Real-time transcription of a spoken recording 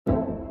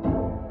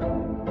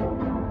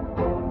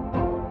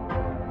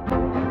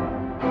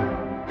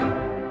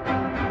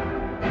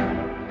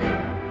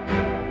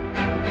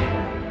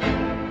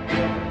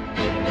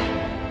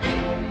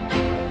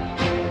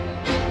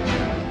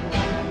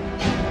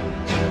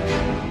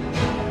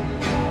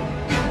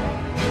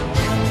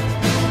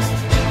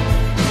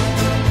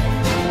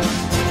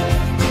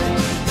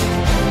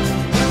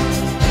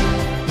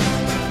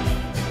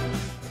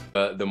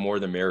more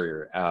the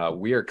merrier.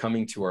 We are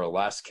coming to our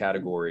last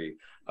category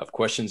of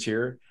questions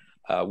here,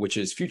 which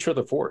is future of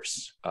the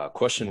force.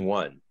 Question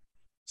 1.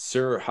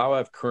 Sir, how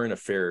have current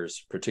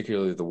affairs,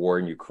 particularly the war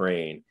in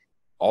Ukraine,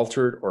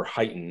 altered or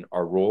heightened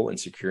our role in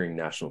securing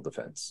national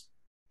defense?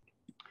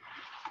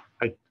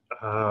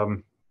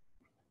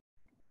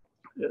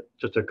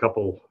 Just a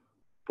couple,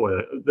 boy,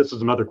 this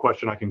is another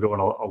question I can go in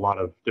a lot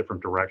of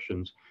different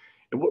directions.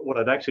 And what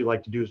I'd actually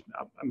like to do is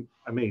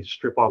I may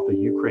strip off the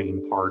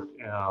Ukraine part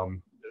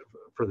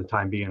for the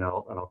time being, and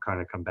I'll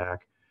kind of come back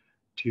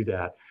to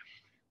that.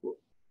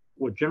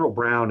 What General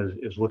Brown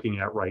is looking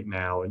at right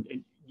now, and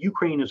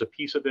Ukraine is a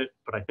piece of it,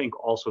 but I think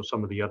also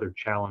some of the other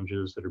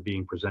challenges that are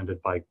being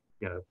presented by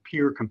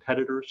peer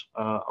competitors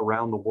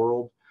around the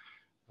world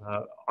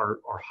are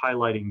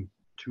highlighting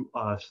to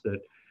us that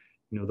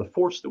the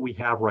force that we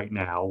have right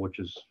now, which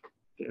is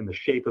in the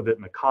shape of it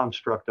and the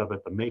construct of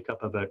it, the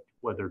makeup of it,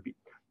 whether it be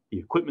the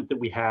equipment that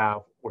we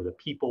have or the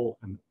people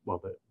and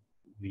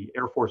the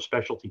Air Force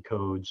specialty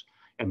codes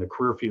and the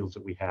career fields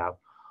that we have,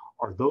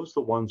 are those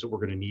the ones that we're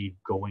going to need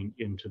going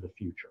into the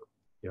future?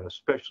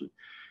 Especially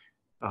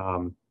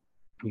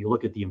you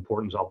look at the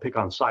importance. I'll pick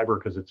on cyber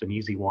because it's an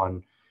easy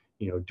one.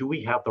 Do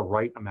we have the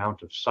right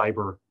amount of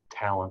cyber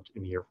talent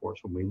in the Air Force?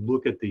 When we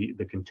look at the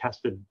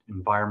contested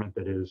environment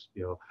that is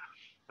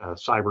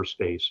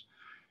cyberspace,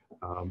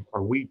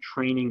 are we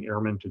training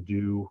airmen to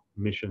do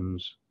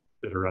missions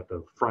that are at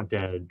the front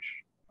edge,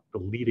 the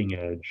leading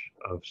edge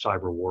of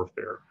cyber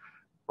warfare?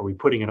 Are we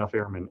putting enough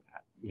airmen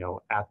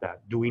at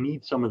that? Do we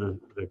need some of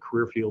the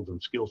career fields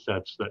and skill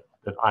sets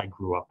that I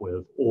grew up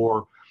with,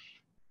 or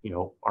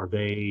are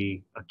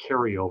they a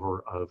carryover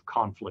of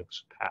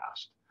conflicts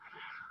past?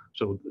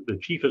 So the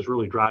chief is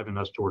really driving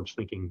us towards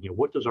thinking,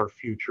 what does our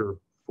future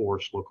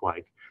force look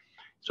like?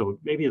 So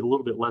maybe a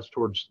little bit less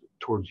towards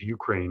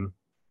Ukraine,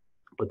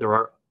 but there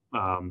are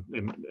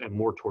and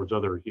more towards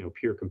other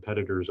peer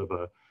competitors of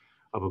a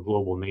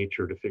global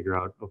nature to figure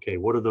out, okay,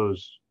 what do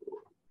those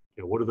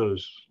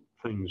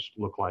things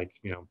look like?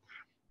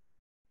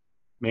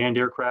 Manned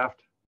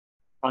aircraft,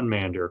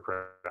 unmanned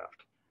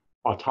aircraft,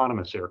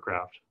 autonomous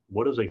aircraft.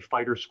 What does a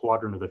fighter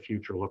squadron of the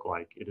future look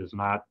like? It is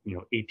not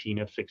 18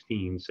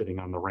 F-16 sitting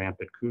on the ramp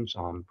at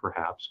Kunsan,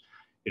 perhaps.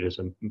 Is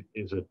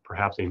it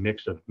perhaps a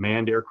mix of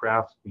manned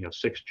aircraft,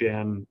 6th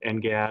gen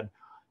NGAD,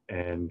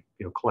 and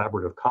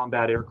collaborative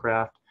combat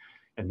aircraft?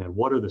 And then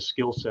what are the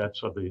skill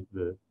sets of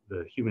the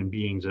human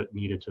beings that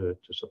needed to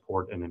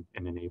support and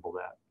enable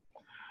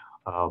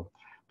that?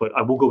 But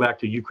I will go back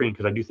to Ukraine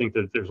because I do think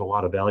that there's a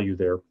lot of value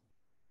there.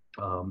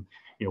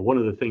 One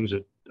of the things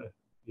that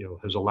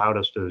has allowed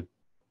us to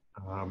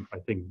I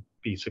think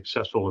be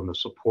successful in the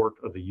support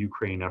of the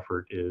Ukraine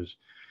effort is,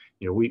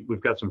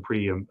 we've got some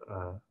pretty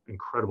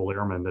incredible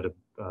airmen that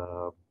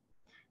have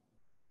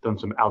done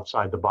some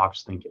outside the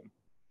box thinking.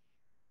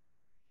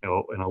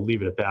 And I'll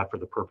leave it at that for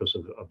the purpose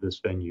of this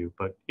venue.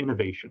 But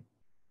innovation,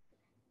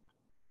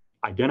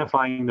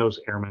 identifying those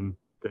airmen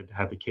that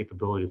have the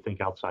capability to think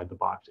outside the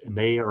box, and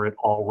they are at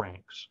all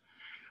ranks.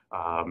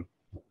 I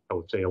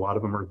would say a lot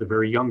of them are at the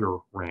very younger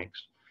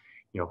ranks.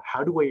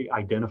 How do we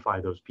identify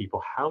those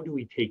people? How do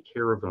we take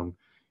care of them?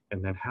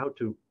 And then how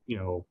to,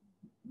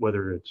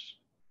 whether it's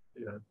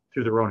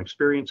through their own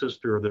experiences,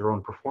 through their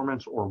own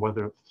performance, or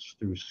whether it's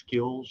through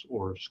skills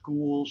or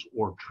schools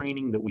or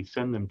training that we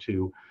send them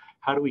to,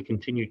 how do we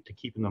continue to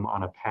keep them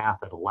on a path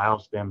that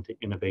allows them to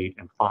innovate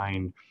and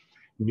find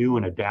new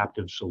and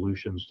adaptive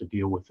solutions to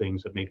deal with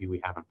things that maybe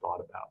we haven't thought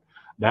about?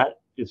 That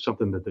is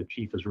something that the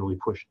chief has really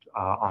pushed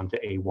onto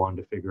A1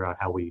 to figure out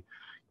how we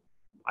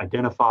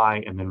identify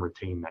and then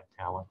retain that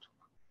talent.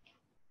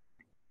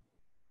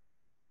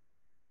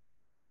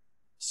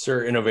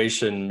 Sir,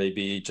 innovation may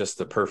be just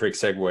the perfect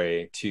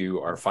segue to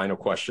our final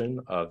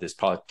question of this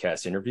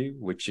podcast interview,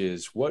 which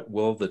is, what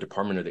will the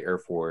Department of the Air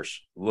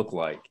Force look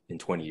like in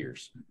 20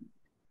 years?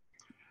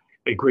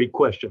 A great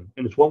question.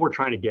 And it's one we're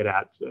trying to get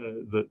at.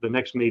 The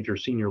next major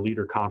senior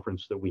leader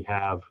conference that we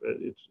have,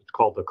 it's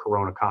called the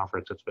Corona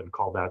Conference. It's been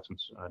called that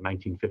since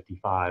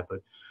 1955.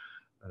 But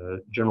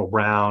General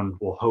Brown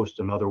will host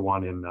another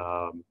one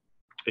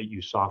at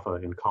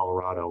USAFA in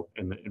Colorado.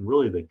 And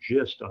really the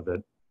gist of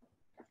it,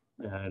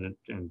 and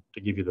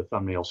to give you the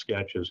thumbnail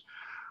sketch, is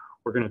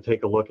we're going to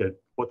take a look at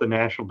what the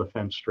National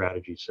Defense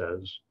Strategy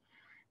says.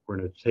 We're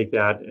going to take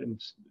that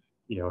and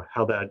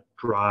how that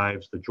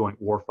drives the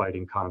joint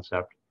warfighting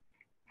concept,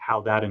 how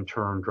that in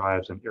turn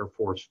drives an Air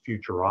Force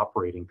future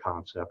operating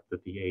concept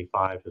that the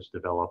A5 has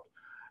developed,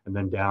 and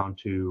then down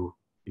to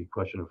the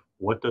question of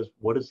what does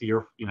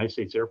the United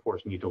States Air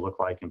Force need to look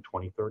like in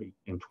 2030,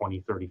 in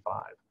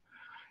 2035?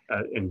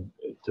 And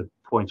to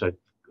points I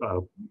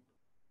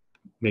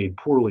made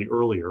poorly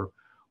earlier,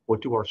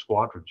 what do our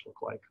squadrons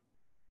look like?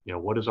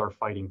 What is our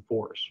fighting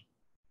force?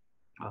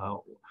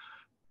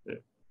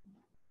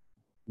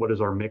 What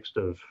is our mix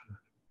of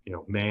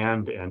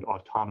manned and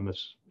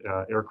autonomous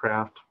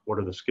aircraft? What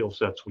are the skill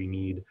sets we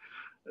need?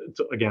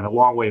 It's, again, a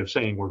long way of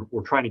saying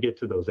we're trying to get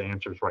to those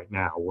answers right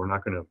now. We're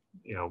not going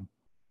to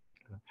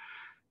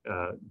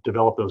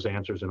develop those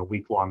answers in a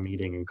week-long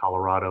meeting in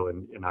Colorado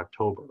in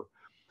October.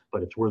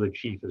 but it's where the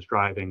chief is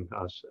driving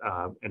us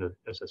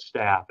as a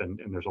staff, and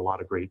there's a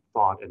lot of great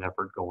thought and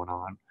effort going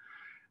on.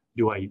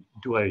 Do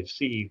I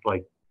see,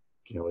 like,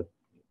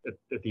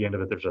 at the end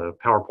of it, there's a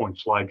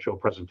PowerPoint slideshow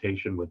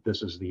presentation with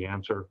this is the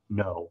answer?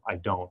 No, I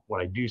don't.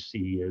 What I do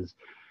see is,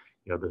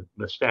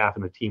 the staff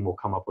and the team will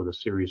come up with a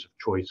series of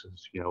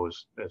choices.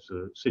 As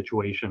the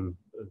situation,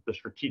 the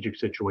strategic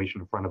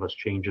situation in front of us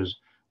changes,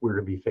 we're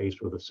going to be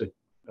faced with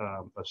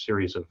a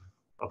series of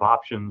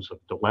options, of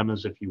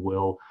dilemmas, if you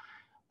will,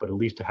 but at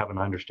least to have an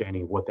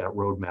understanding of what that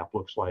roadmap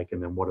looks like,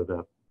 and then what are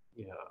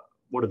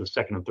the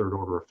second and third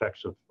order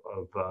effects of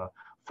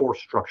force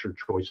structure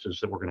choices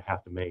that we're going to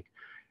have to make.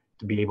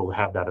 To be able to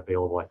have that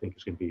available, I think,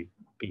 is going to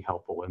be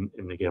helpful.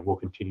 And again, we'll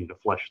continue to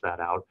flesh that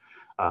out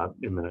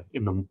in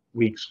the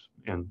weeks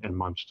and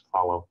months to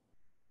follow.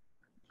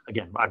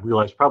 Again, I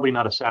realize probably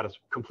not a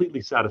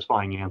completely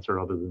satisfying answer,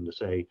 other than to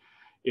say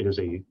it is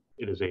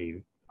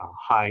a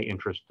high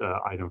interest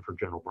item for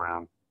General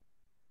Brown.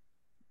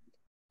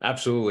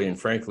 Absolutely, and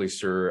frankly,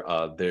 sir,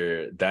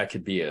 that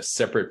could be a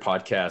separate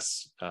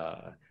podcast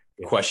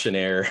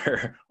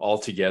questionnaire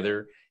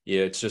altogether.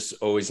 It's just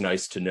always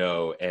nice to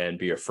know and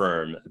be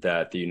affirmed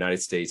that the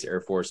United States Air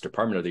Force,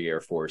 Department of the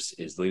Air Force,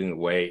 is leading the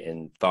way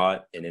in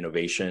thought and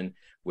innovation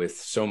with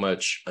so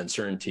much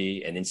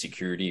uncertainty and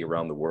insecurity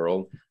around the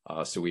world.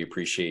 So we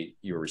appreciate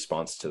your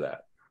response to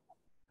that.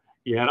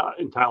 Yeah,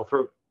 and I'll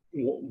throw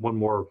one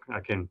more, I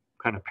can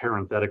kind of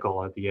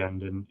parenthetical at the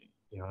end. And,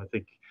 I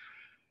think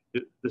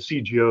the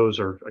CGOs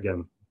are,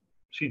 again,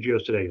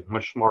 CGOs today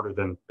much smarter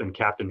than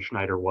Captain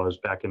Schneider was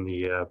back in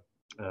the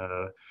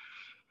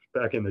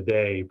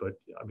day. But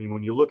I mean,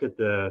 when you look at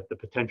the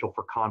potential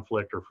for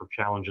conflict or for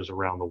challenges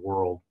around the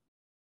world,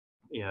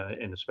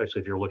 and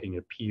especially if you're looking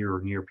at peer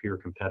or near peer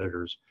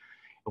competitors,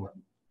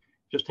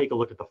 just take a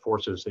look at the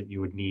forces that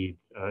you would need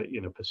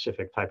in a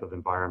Pacific type of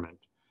environment: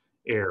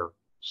 air,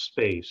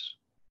 space,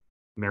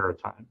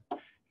 maritime.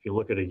 If you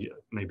look at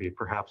maybe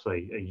perhaps a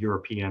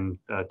European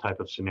type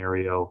of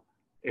scenario,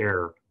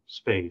 air,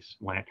 space,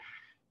 land,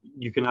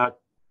 you cannot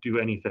do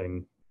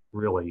anything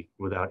really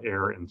without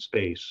air and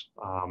space.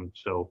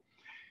 So,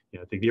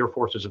 I think the Air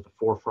Force is at the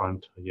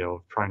forefront,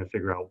 trying to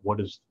figure out what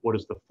is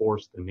the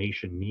force the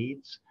nation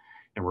needs,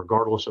 and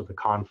regardless of the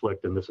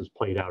conflict, and this is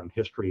played out in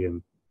history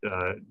and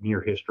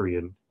near history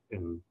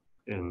and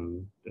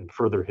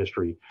further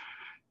history,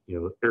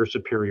 air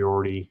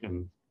superiority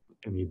and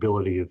the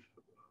ability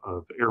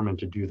of airmen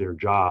to do their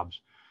jobs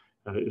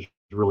is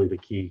really the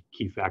key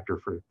factor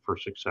for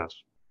success.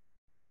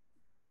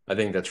 I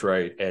think that's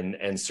right.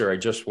 And sir, I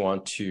just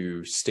want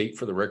to state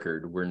for the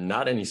record, we're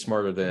not any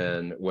smarter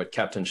than what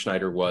Captain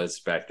Schneider was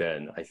back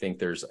then. I think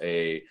there's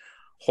a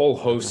whole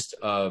host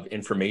of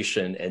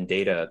information and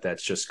data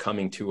that's just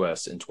coming to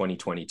us in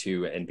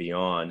 2022 and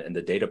beyond, and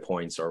the data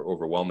points are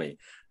overwhelming.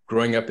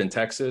 Growing up in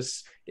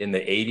Texas in the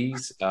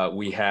 80s,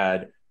 we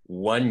had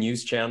one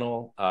news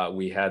channel.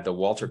 We had the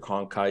Walter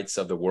Cronkites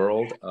of the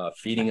world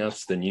feeding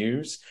us the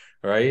news.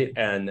 Right.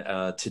 And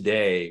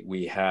today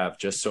we have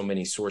just so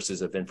many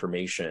sources of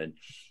information.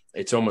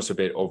 It's almost a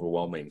bit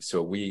overwhelming.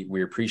 So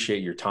we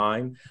appreciate your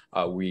time.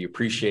 We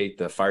appreciate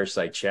the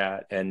Fireside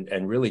Chat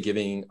and really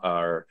giving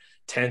our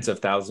tens of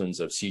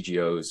thousands of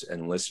CGOs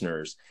and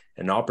listeners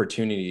an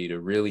opportunity to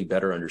really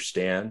better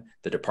understand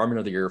the Department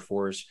of the Air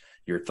Force,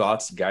 your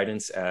thoughts,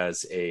 guidance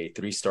as a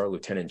 3-star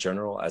lieutenant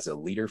general, as a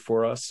leader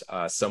for us,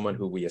 someone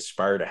who we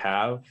aspire to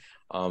have.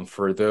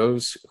 For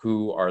those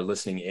who are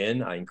listening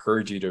in, I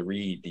encourage you to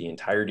read the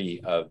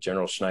entirety of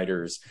General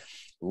Schneider's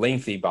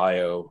lengthy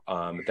bio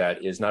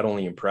that is not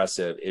only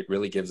impressive, it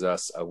really gives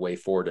us a way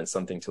forward and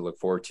something to look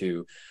forward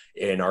to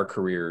in our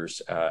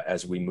careers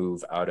as we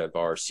move out of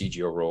our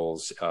CGO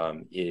roles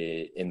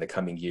in the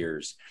coming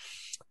years.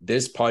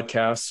 This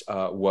podcast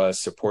was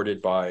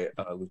supported by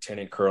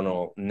Lieutenant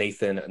Colonel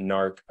Nathan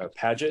Nark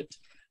Paget,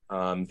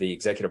 the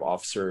executive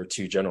officer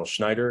to General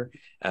Schneider,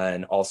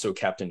 and also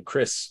Captain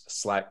Chris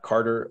Slack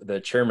Carter, the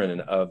chairman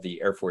of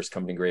the Air Force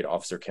Company Grade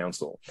Officer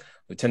Council.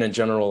 Lieutenant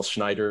General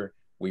Schneider,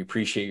 we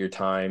appreciate your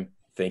time.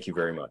 Thank you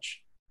very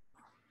much.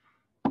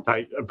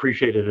 I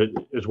appreciated it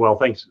as well.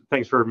 Thanks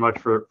very much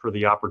for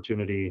the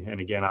opportunity. And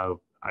again, I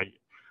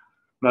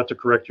not to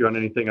correct you on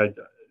anything,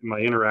 my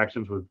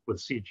interactions with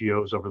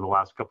CGOs over the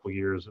last couple of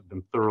years have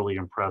been thoroughly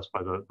impressed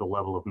by the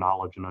level of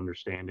knowledge and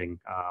understanding.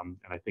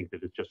 And I think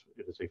that it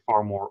is a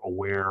far more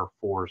aware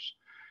force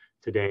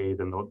today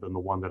than the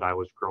one that I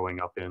was growing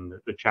up in.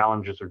 The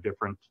challenges are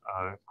different,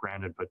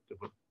 granted, but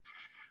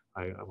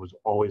I was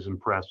always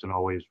impressed and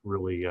always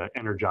really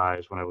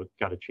energized when I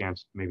got a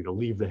chance maybe to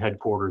leave the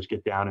headquarters,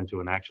 get down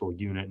into an actual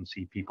unit and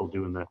see people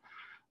doing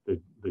the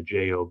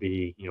JOB,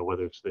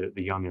 whether it's the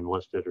young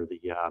enlisted or the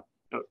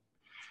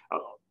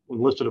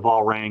enlisted of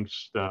all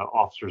ranks, the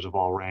officers of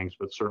all ranks,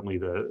 but certainly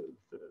the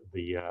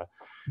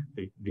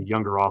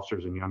younger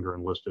officers and younger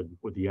enlisted,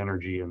 with the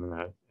energy and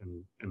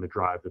the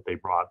drive that they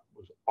brought,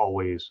 was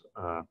always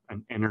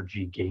an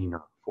energy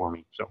gainer for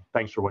me. So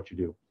thanks for what you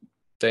do.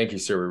 Thank you,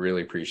 sir. We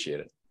really appreciate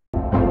it.